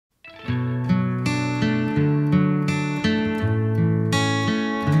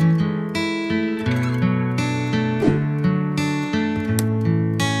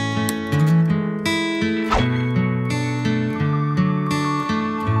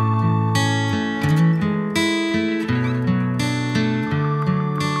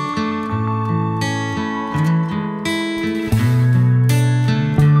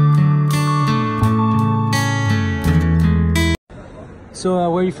So,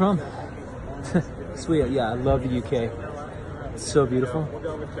 where are you from? Sweet. Yeah, I love the UK. It's so beautiful.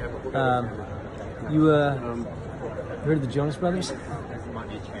 You heard of the Jonas Brothers?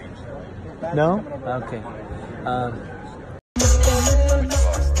 No? Okay.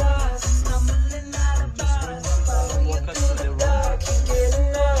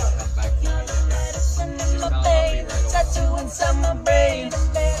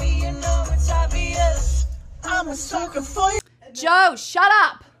 Joe, shut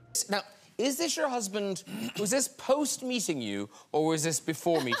up! Now, is this your husband? Was this post meeting you, or was this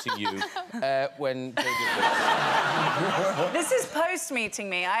before meeting you? When they did this? This is post meeting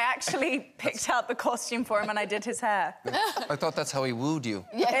me. I actually picked out the costume for him and I did his hair. I thought that's how he wooed you.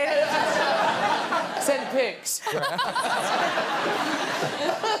 Send pics.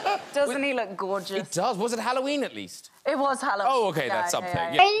 Doesn't he look gorgeous? It does. Was it Halloween at least? It was Halloween. Oh, okay, that's something.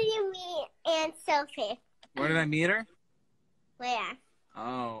 Yeah. Where did you meet Aunt Sophie? Where did I meet her? Where?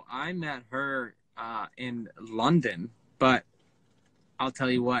 Oh, I met her in London, but I'll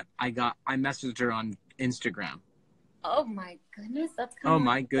tell you what, I messaged her on Instagram. Oh my goodness, that's kind Oh of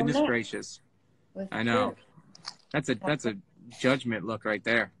my goodness gracious. I know. That's a judgment look right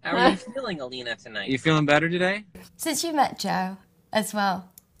there. How are you feeling, Alina, tonight? You feeling better today? Since you met Joe as well,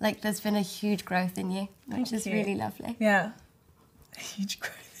 like there's been a huge growth in you, which is really lovely. Yeah. A huge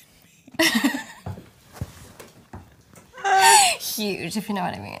growth in me. Huge, if you know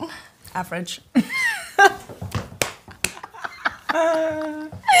what I mean. Average.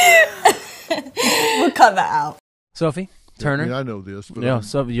 We'll cut that out. Sophie Turner. Yeah, I know this. But Yeah,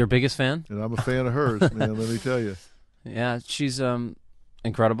 so your biggest fan? And I'm a fan of hers, man, let me tell you. Yeah, she's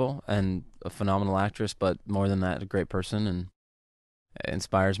incredible and a phenomenal actress, but more than that, a great person, and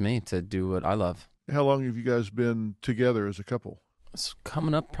inspires me to do what I love. How long have you guys been together as a couple? It's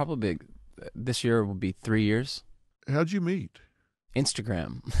coming up probably this year will be 3 years. How'd you meet?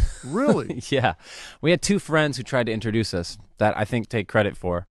 Instagram. Really? Yeah. We had two friends who tried to introduce us that I think take credit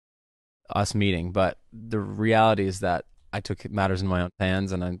for us meeting, but the reality is that I took matters in my own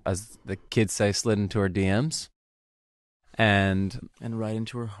hands, and I, as the kids say, slid into her DMs. And right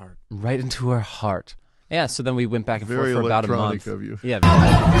into her heart. Right into her heart. Yeah, so then we went back and forth for about a month. Very electronic of you. Yeah.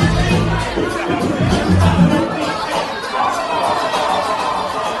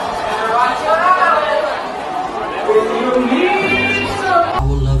 I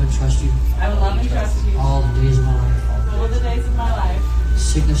will love and trust you. I will love and trust you All the days of my life. all the days of my life,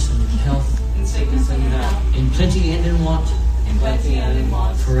 Sickness and health. in sickness and in health, In plenty and in want. in plenty and in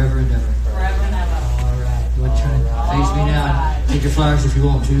want, Forever and ever. forever and ever. All right. You want to turn it? Face me now. Take your flowers if you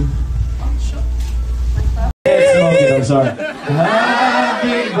want to. I'm sorry.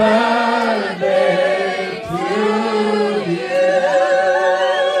 Happy birthday to you.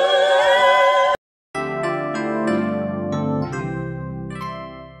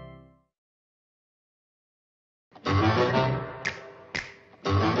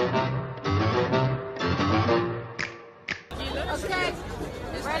 Okay,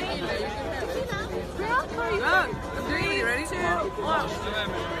 ready? Girl, are you up? 3, 2, 1.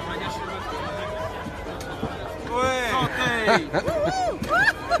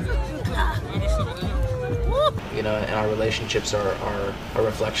 You know, and our relationships are a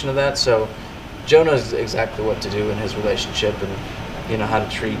reflection of that. So Joe knows exactly what to do in his relationship, and you know how to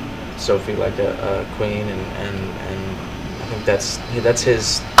treat Sophie like a queen, and I think that's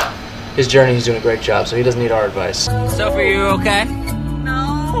his journey. He's doing a great job, so he doesn't need our advice. Sophie, are you okay?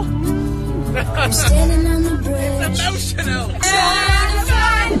 No. I'm standing on the bridge. It's emotional. Trying to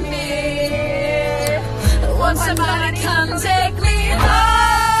find me. Want somebody come take